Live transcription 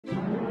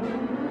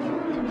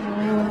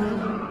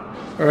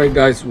Alright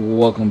guys,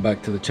 welcome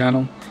back to the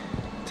channel.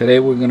 Today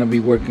we're going to be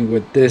working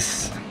with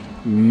this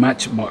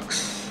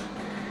Matchbox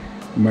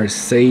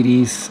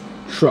Mercedes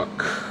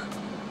truck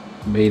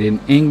made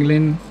in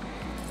England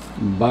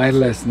by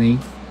Lesney.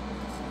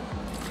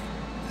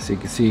 As you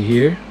can see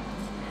here,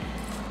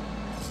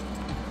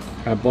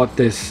 I bought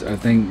this I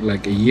think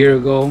like a year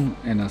ago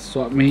in a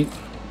swap meet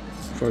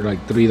for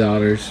like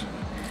 $3.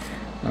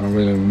 I don't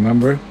really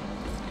remember.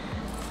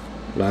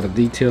 A lot of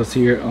details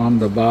here on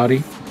the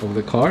body of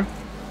the car.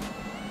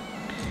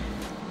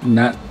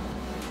 Not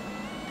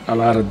a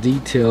lot of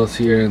details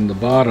here in the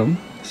bottom.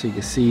 So you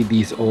can see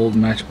these old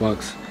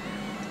Matchbox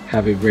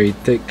have a very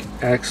thick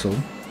axle.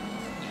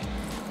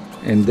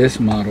 In this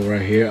model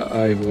right here,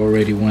 I've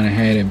already went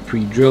ahead and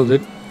pre-drilled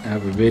it. I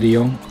have a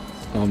video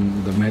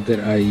on the method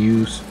I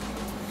use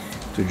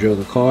to drill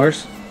the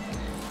cars.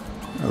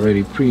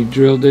 Already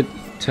pre-drilled it,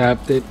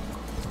 tapped it,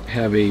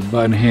 have a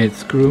button head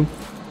screw.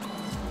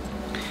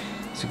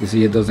 So you can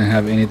see it doesn't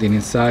have anything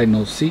inside,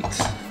 no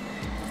seats.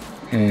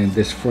 And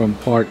this front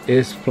part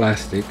is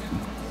plastic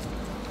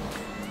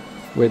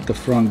with the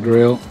front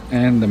grille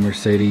and the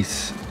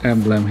Mercedes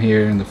emblem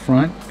here in the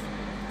front.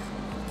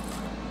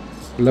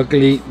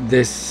 Luckily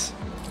this,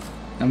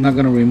 I'm not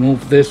going to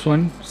remove this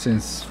one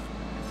since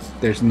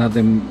there's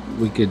nothing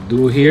we could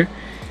do here.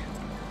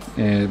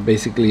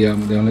 Basically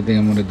the only thing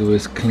I'm going to do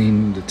is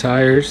clean the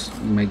tires,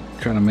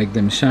 trying to make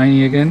them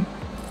shiny again,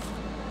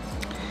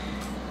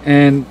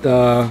 and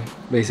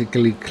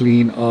basically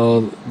clean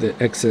all the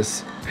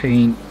excess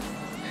paint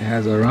it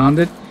has around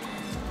it,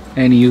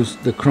 and use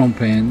the chrome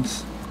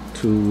pans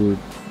to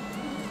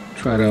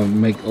try to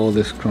make all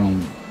this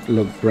chrome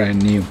look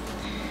brand new.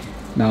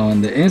 Now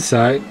on the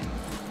inside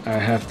I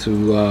have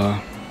to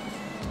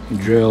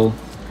drill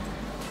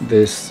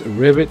this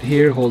rivet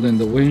here holding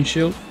the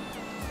windshield,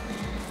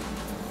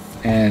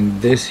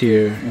 and this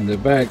here in the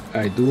back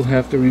I do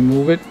have to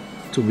remove it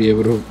to be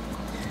able to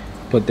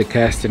put the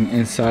casting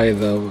inside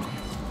the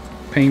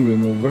paint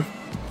remover.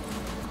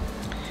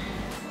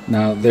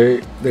 Now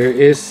there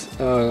is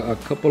a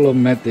couple of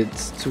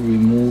methods to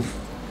remove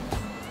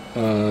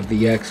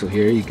the axle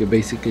here. You could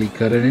basically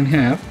cut it in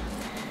half,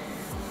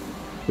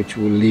 which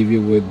will leave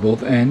you with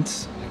both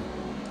ends,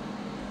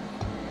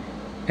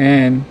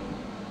 and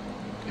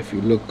if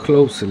you look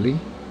closely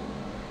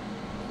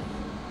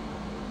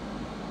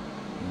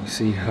you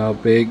see how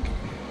big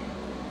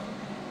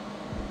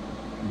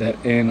that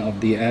end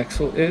of the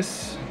axle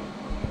is.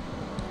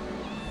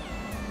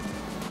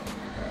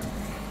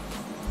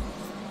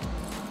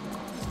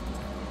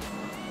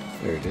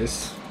 There it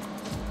is.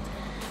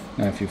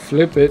 Now if you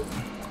flip it,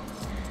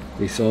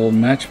 this old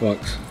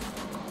Matchbox,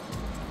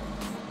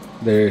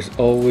 there's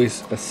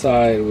always a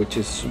side which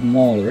is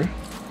smaller,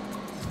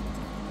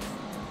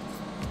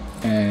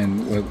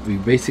 and what we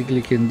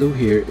basically can do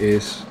here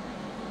is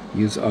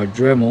use our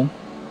Dremel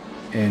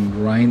and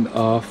grind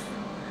off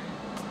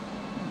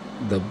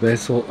the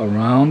bezel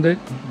around it,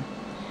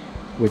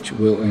 which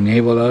will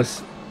enable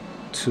us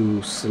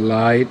to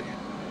slide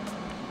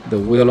the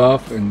wheel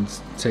off and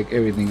take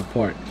everything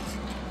apart.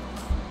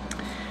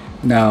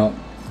 Now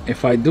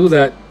if I do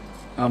that,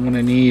 I'm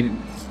gonna need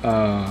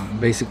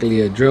basically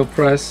a drill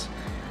press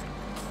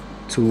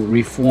to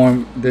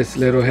reform this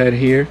little head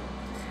here,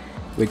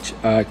 which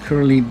I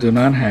currently do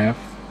not have,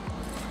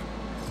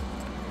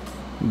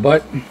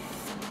 but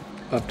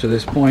up to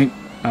this point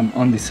I'm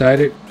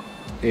undecided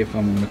if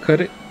I'm gonna cut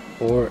it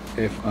or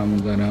if I'm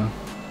gonna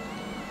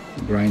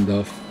grind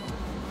off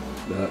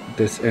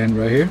this end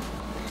right here.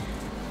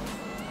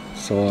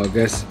 So I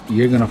guess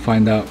you're gonna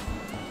find out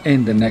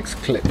in the next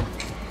clip.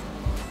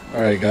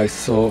 Alright guys,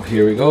 so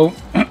here we go.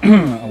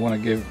 I want to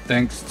give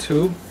thanks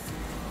to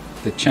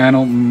the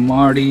channel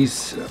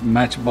Marty's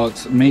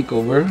Matchbox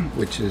Makeover,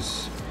 which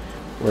is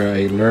where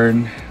I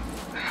learned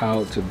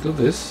how to do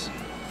this.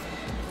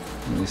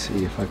 Let me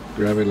see if I can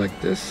grab it like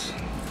this.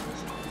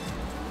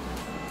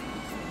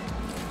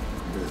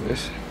 There it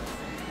is.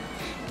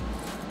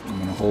 I'm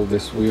going to hold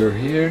this wheel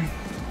here,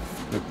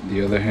 with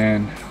the other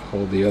hand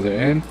hold the other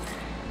end,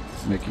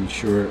 making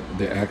sure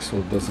the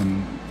axle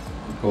doesn't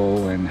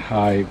go and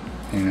hide,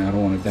 and I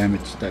don't want to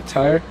damage that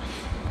tire.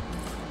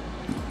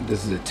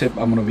 This is the tip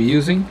I'm going to be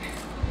using,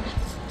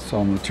 so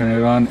I'm going to turn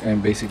it on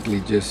and basically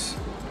just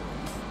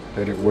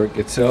let it work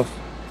itself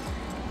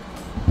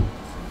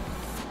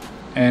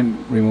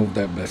and remove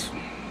that bezel.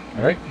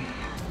 Alright,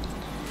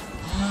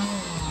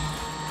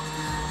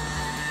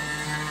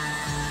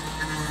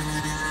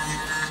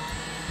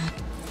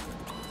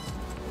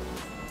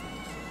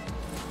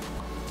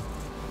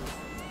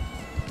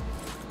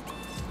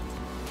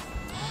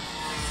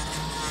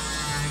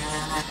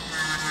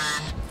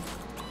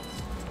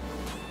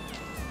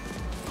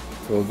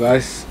 so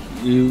guys,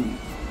 you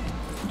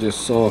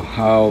just saw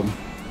how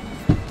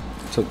I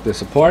took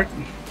this apart.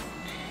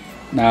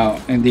 Now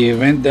in the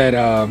event that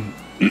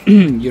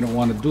you don't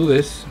want to do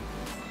this,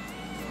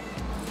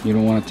 you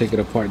don't want to take it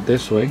apart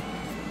this way,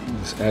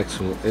 this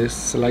axle is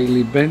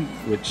slightly bent,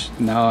 which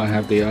now I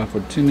have the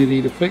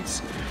opportunity to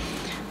fix.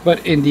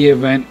 But in the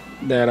event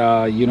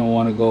that you don't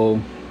want to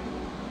go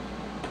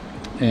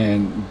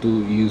and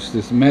use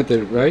this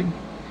method, right,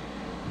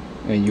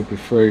 and you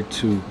prefer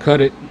to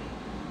cut it,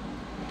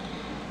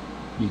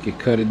 you can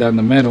cut it down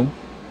the middle,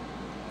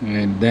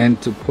 and then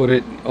to put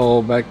it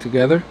all back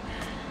together,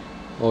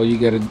 all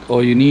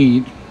you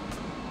need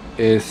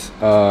is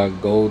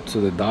go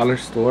to the dollar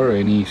store or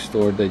any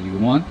store that you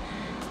want,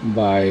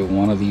 buy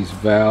one of these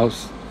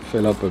valves,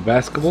 fill up a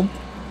basketball.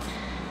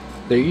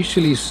 They're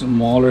usually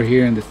smaller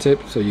here in the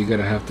tip, so you're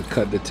gonna have to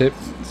cut the tip.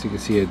 So you can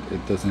see it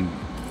doesn't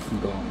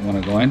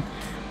want to go in,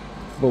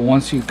 but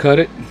once you cut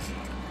it,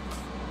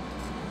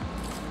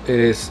 it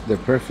is the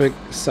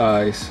perfect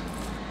size.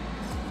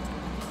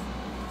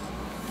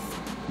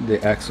 The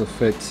axle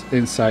fits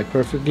inside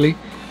perfectly.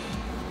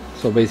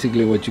 So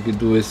basically what you could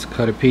do is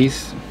cut a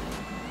piece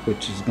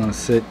which is gonna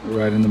sit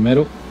right in the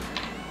middle,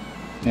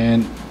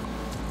 and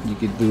you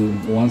could do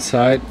one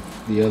side,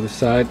 the other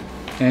side,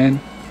 and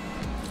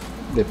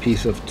the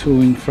piece of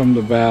tubing from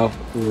the valve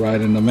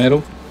right in the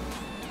middle,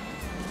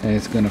 and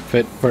it's gonna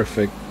fit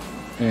perfect.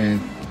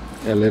 And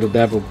a little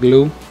dab of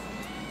glue,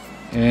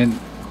 and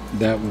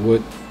that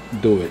would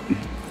do it.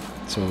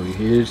 So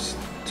here's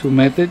two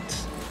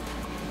methods.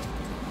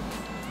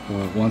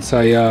 Once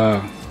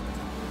I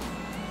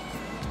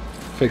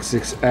fix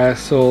this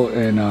axle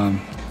and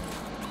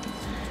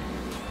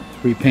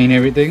repaint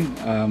everything,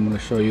 I'm going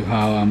to show you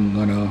how I'm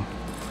going to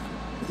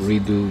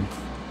redo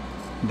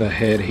the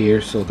head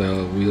here so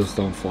the wheels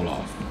don't fall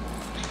off.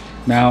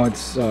 Now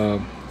it's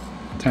time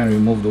to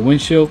remove the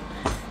windshield,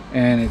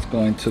 and it's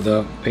going to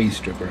the paint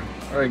stripper.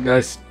 Alright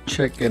guys,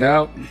 check it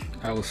out.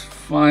 I was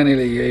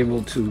finally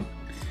able to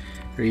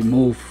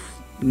remove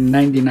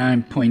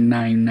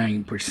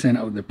 99.99%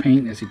 of the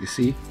paint. As you can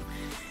see,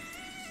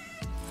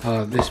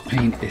 this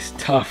paint is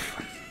tough,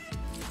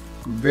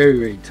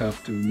 very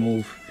tough to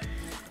remove.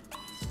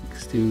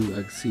 Still,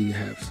 I can see you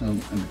have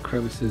some in the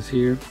crevices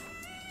here,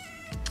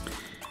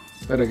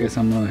 but I guess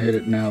I'm gonna hit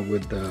it now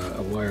with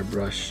a wire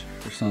brush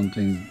or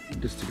something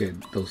just to get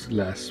those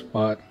last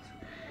spots,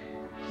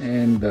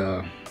 and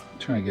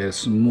try to get a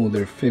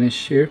smoother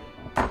finish here.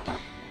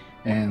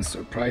 And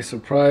surprise,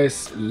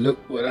 surprise, look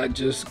what I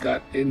just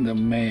got in the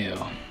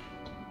mail.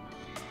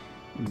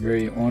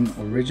 Very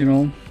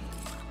original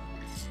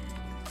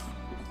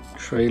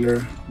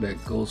trailer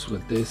that goes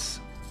with this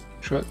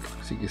truck,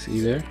 as you can see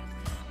there.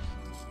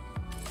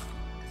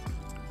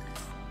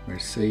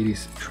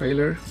 Mercedes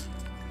trailer.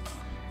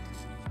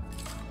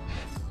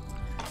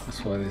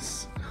 That's why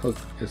this hook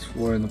is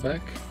for in the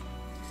back.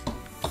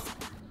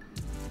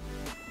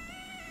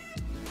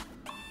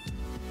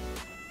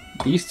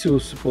 These two are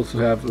supposed to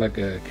have like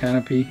a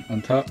canopy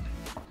on top.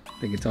 I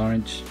think it's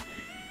orange,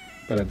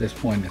 but at this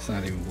point it's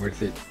not even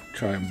worth it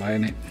trying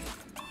buying it.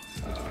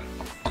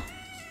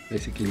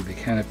 Basically the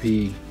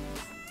canopy,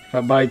 if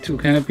I buy two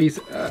canopies,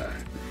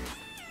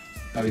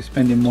 I'll be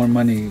spending more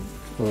money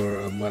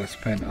for what I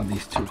spent on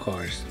these two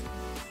cars.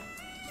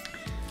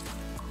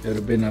 It would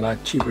have been a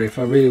lot cheaper. If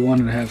I really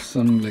wanted to have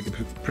some like a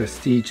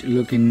prestige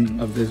looking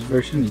of this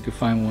version, you could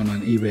find one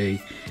on eBay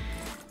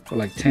for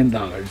like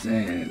 $10,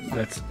 and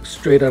that's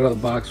straight out of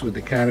the box with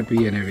the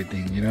canopy and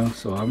everything, you know.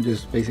 So I'm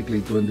just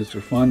basically doing this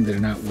for fun. They're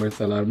not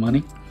worth a lot of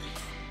money,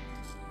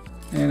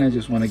 and I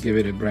just want to give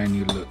it a brand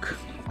new look.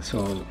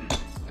 So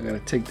I gotta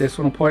take this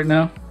one apart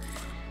now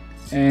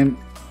and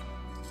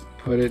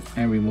put it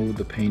and remove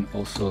the paint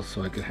also,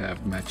 so I could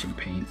have matching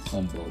paint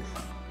on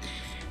both.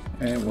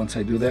 And once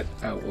I do that,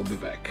 I will be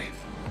back.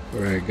 All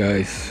right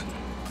guys,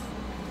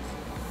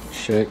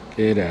 check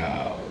it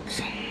out.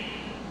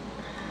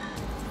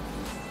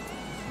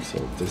 So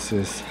this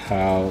is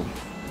how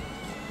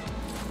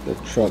the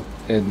truck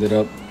ended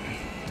up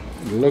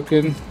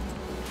looking.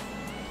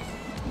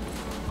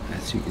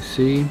 As you can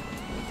see,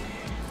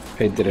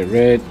 painted it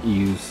red,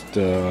 used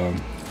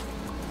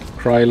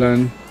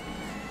Krylon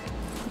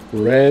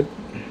red.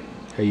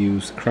 I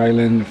used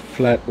Krylon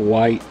flat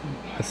white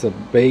as a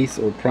base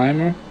or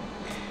primer.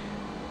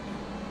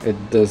 It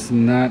does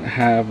not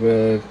have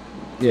a,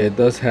 yeah, it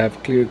does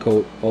have clear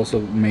coat, also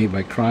made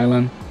by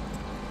Krylon.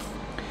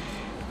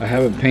 I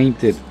haven't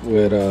painted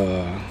with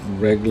a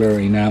regular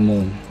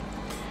enamel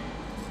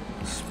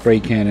spray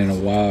can in a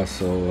while,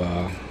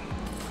 so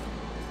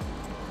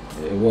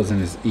it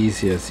wasn't as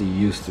easy as it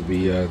used to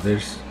be. I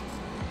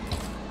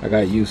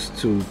got used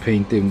to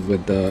painting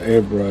with the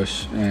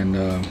airbrush, and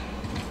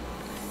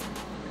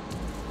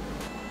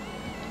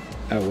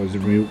I was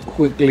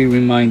quickly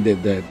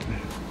reminded that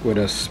with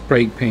a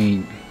spray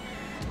paint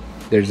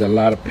there's a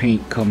lot of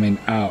paint coming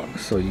out,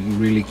 so you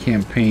really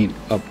can't paint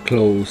up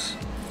close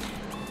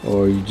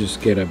or you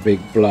just get a big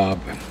blob.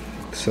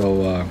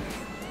 So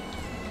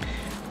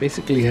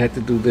basically I had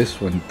to do this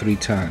one 3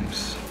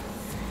 times,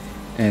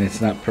 and it's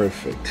not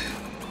perfect.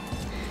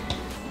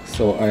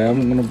 So I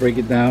am going to break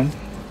it down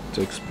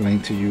to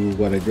explain to you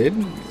what I did.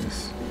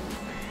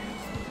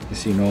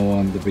 As you know,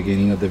 on the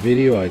beginning of the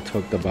video I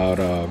talked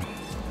about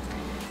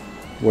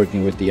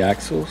working with the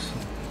axles.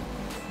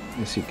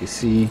 As you can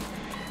see,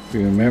 if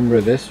you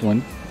remember this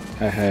one,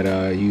 I had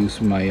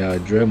used my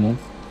Dremel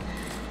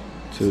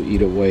to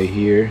eat away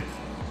here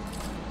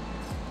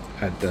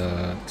at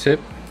the tip,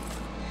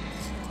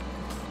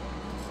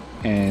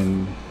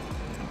 and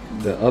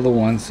the other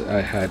ones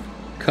I had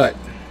cut.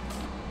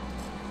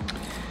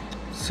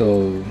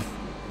 So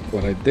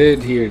what I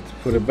did here to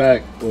put it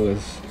back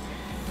was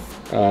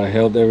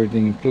held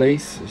everything in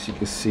place. As you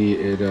can see,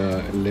 it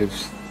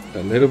lifts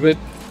a little bit.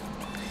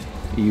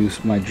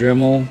 Used my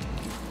Dremel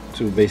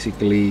to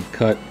basically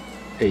cut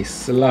a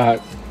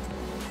slot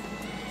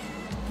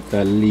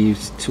that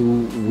leaves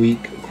 2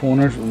 weak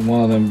corners.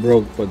 One of them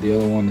broke, but the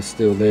other one is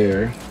still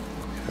there.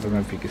 I don't know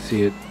if you can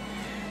see it.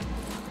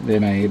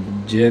 Then I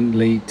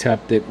gently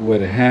tapped it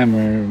with a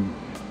hammer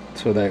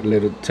so that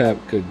little tap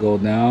could go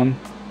down,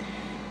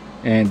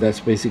 and that's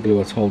basically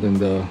what's holding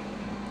the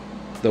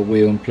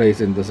wheel in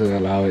place and doesn't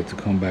allow it to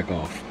come back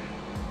off.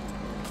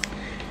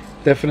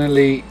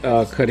 Definitely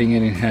cutting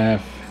it in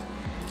half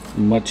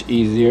much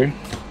easier.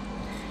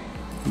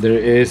 There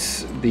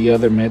is the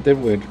other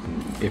method where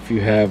if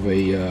you have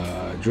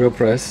a drill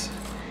press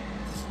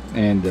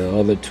and the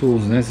other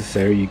tools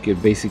necessary, you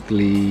could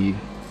basically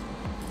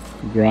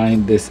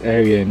grind this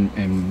area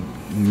and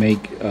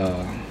make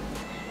a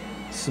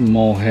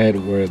small head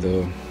where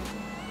the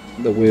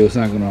wheel is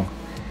not gonna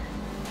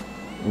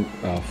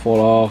fall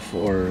off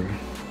or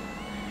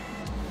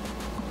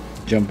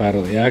jump out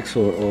of the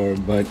axle,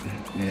 but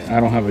I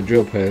don't have a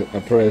drill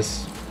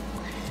press,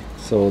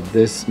 so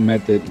this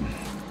method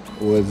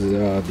was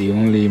the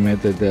only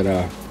method that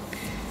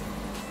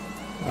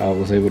I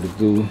was able to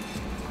do.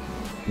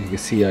 You can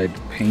see I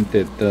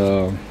painted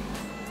the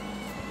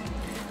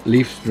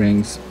leaf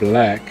springs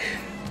black,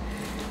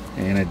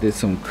 and I did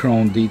some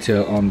chrome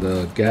detail on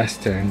the gas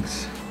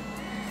tanks.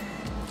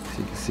 As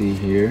you can see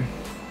here,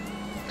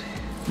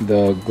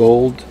 the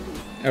gold,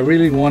 I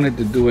really wanted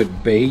to do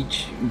it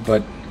beige,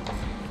 but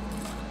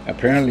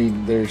apparently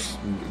it's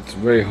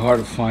very hard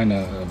to find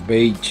a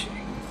beige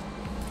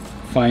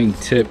fine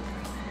tip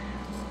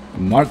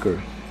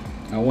marker.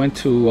 I went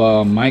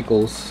to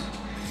Michael's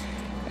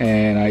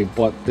and I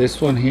bought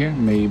this one here,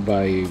 made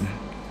by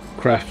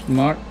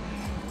Craftmart.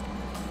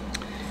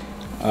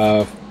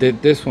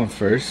 Did this one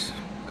first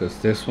because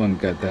this one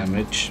got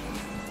damaged,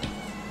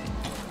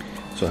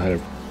 so I had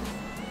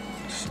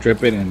to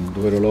strip it and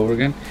do it all over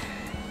again,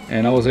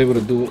 and I was able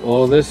to do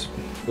all this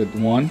with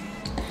one.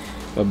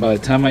 But by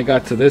the time I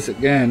got to this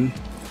again,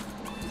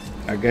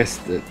 I guess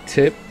the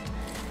tip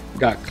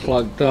got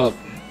clogged up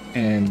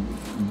and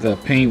the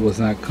paint was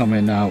not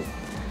coming out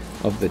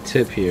of the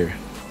tip here.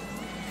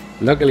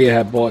 Luckily I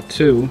had bought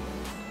two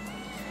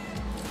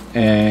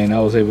and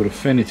I was able to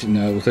finish it, and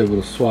I was able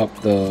to swap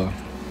the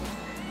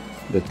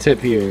tip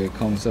here. It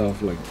comes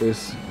off like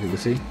this, you can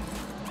see.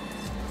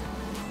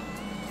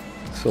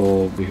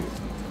 So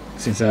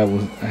since I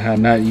had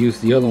not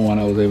used the other one,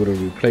 I was able to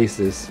replace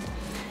this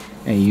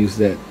and use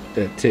that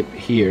tip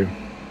here.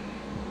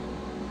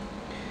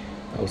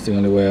 That was the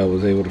only way I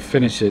was able to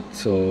finish it.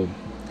 So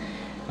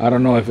I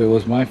don't know if it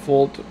was my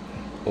fault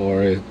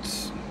or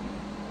it's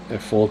a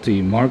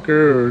faulty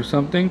marker or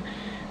something,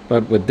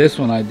 but with this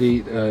one I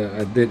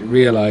did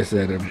realize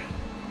that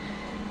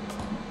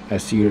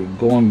as you're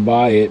going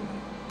by it,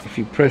 if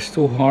you press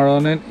too hard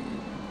on it,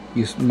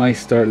 you might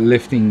start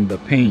lifting the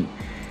paint,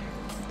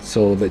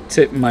 so the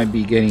tip might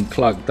be getting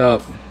clogged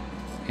up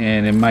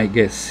and it might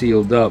get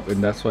sealed up,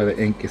 and that's why the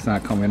ink is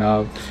not coming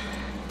out.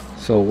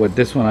 So with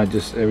this one, I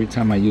just, every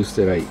time I used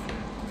it, I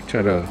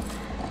try to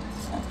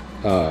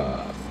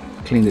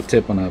clean the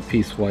tip on a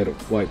piece of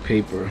white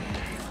paper.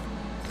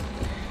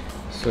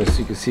 So as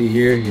you can see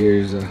here,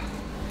 here's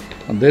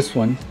on this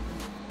one,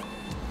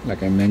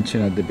 like I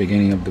mentioned at the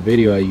beginning of the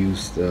video, I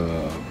used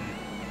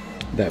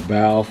that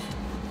valve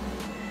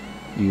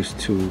used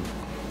to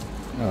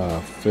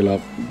fill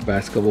up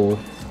basketball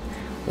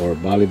or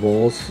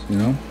volleyballs, you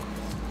know.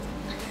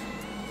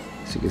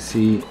 As you can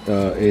see,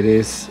 it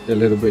is a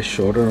little bit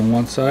shorter on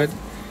one side.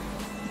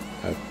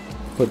 I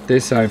put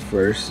this side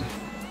first,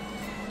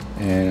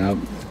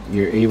 and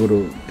you're able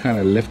to kind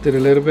of lift it a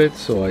little bit,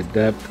 so I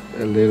dabbed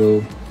a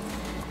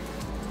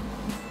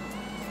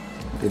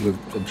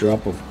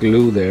drop of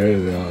glue there,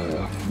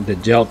 the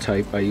gel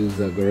type. I use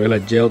the Gorilla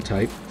Gel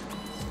type,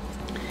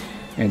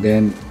 and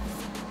then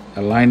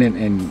align it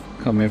and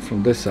come in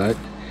from this side.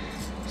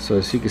 So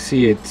as you can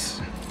see, it's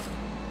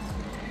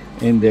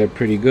in there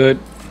pretty good,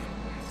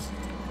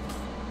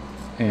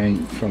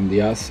 and from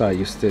the outside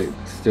you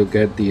still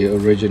get the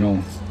original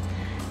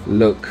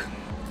look.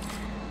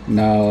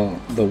 Now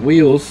the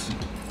wheels,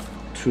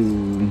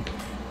 to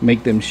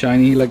make them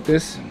shiny like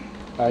this,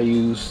 I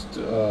used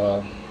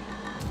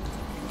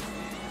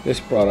this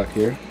product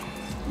here.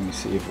 Let me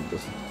see if it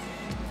does.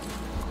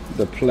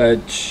 The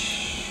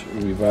Pledge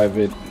Revive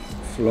It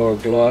Floor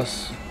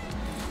Gloss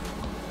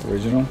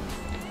original.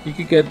 You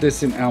could get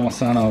this in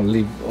Amazon. I'll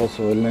leave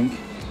also a link,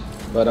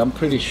 but I'm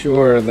pretty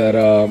sure that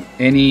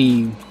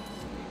any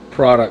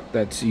product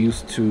that's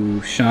used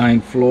to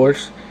shine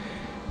floors,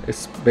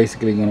 it's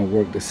basically going to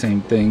work the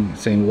same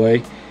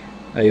way.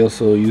 I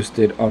also used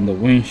it on the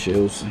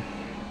windshields,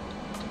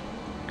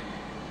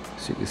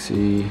 so you can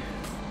see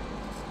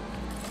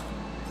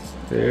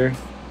there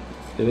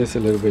it is a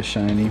little bit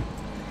shiny.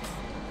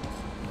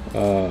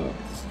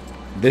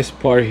 This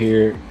part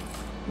here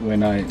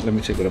when let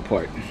me take it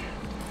apart.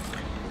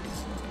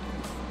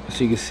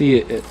 So you can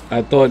see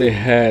I thought it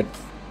had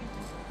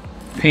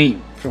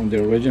paint from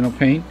the original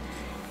paint,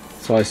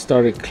 so I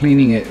started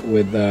cleaning it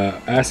with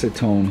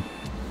acetone,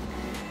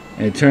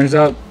 and it turns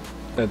out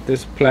that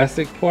this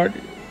plastic part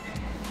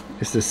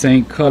is the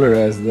same color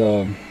as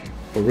the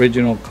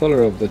original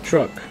color of the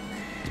truck.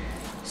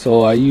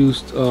 So I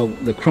used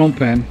the chrome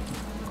pen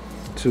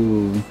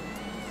to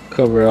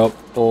cover up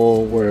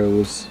all where it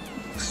was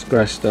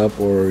scratched up,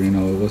 or it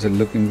wasn't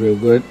looking real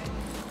good.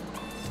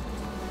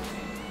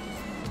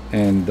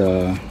 And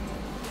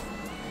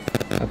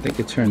I think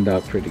it turned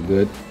out pretty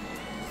good.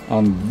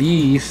 On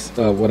these,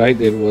 what I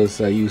did was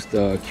I used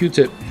a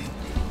Q-tip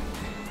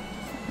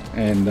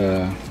and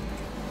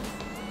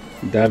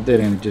dabbed it,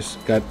 and it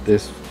just got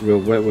this real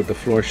wet with the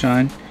floor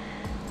shine.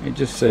 And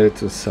just set it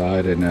to the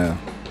side and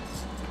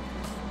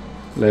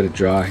let it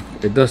dry.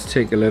 It does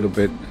take a little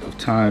bit of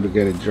time to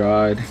get it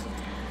dried.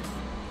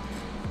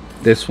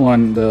 This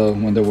one,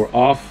 when they were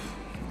off,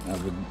 I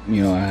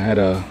had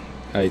a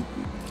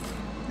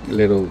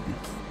little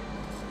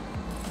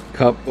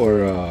cup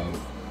or a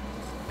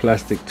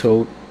plastic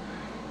tote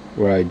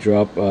where I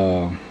drop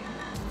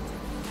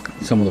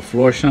some of the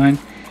floor shine.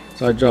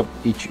 So I drop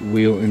each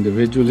wheel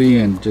individually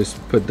and just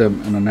put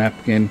them on a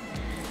napkin.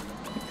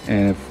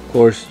 And of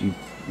course,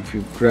 if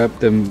you grab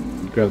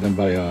them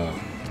by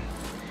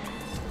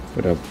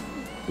with a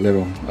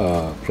little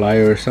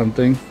plier or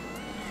something,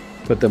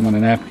 put them on a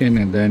napkin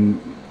and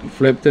then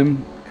flip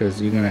them, because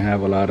you're gonna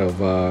have a lot of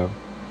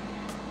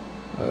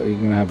you're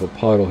gonna have a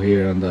puddle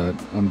here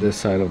on this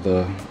side of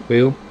the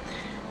wheel,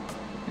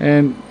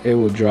 and it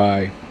will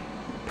dry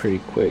pretty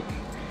quick.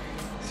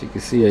 So you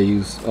can see I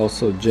use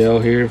also gel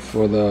here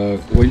for the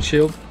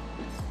windshield.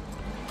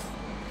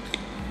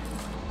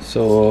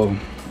 So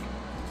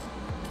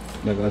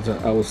like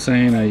I was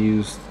saying, I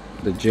use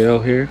the gel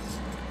here.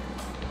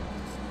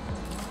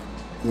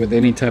 With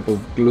any type of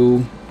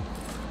glue,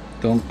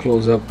 don't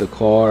close up the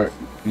car,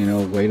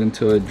 wait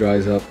until it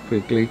dries up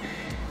quickly,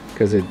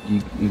 because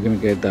you're gonna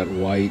get that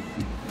white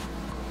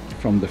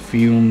from the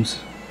fumes.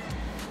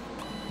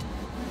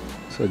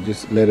 So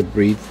just let it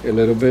breathe a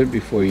little bit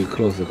before you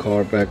close the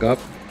car back up.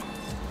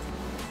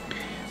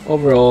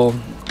 Overall,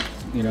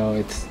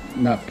 it's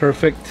not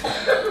perfect,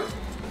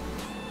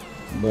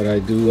 but I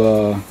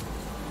do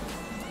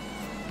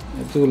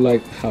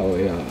like how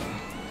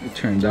it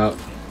turned out.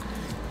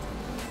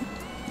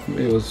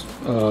 It was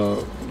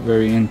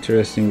very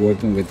interesting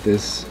working with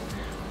this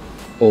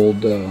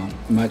old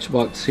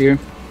Matchbox here.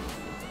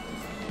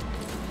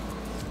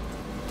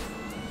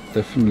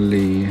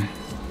 Definitely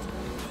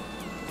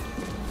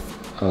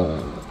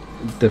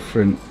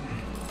different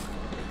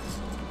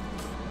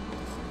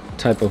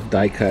type of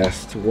die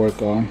cast to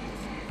work on.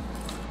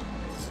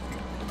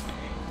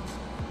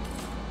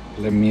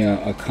 Let me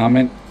a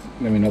comment,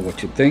 let me know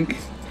what you think.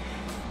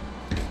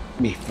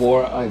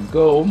 Before I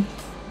go,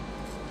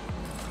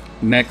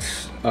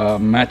 next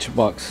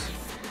Matchbox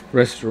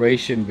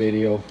restoration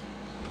video,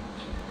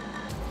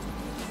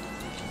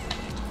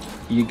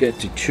 you get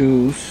to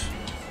choose.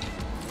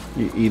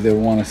 You either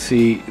want to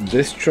see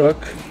this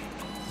truck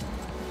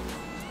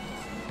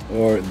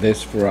or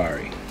this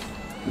Ferrari.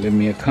 Leave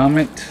me a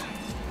comment.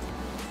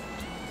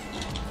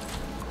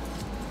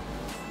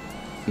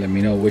 Let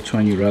me know which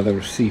one you'd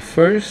rather see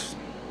first,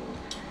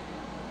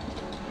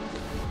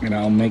 and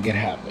I'll make it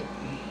happen.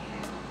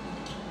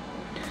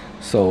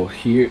 So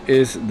here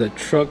is the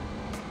truck,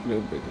 a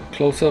little bit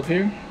close up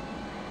here.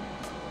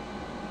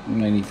 I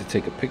need to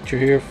take a picture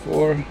here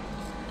for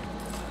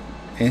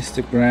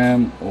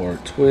Instagram or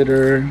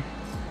Twitter.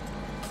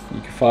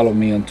 You can follow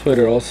me on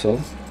Twitter also.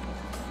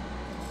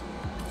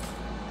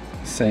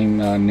 Same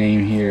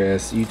name here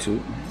as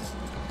YouTube.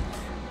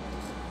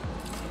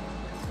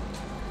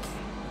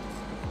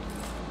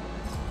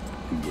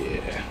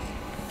 Yeah.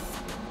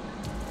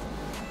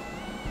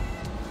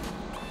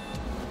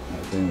 I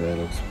think that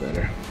looks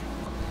better.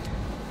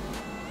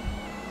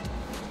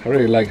 I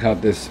really like how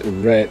this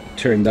red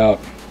turned out.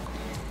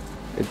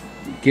 It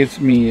gives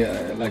me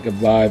like a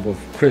vibe of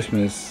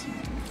Christmas.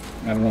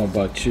 I don't know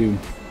about you.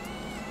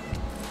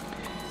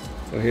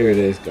 So here it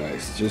is,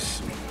 guys.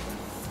 Just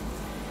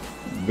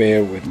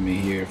bear with me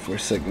here for a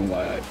second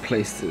while I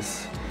place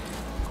this.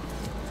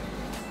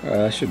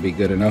 That should be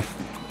good enough.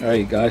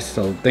 Alright guys,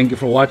 so thank you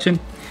for watching.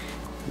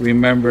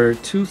 Remember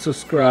to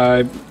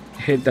subscribe,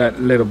 hit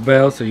that little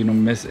bell so you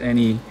don't miss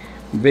any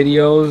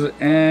videos,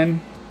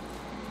 and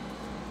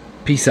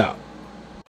peace out.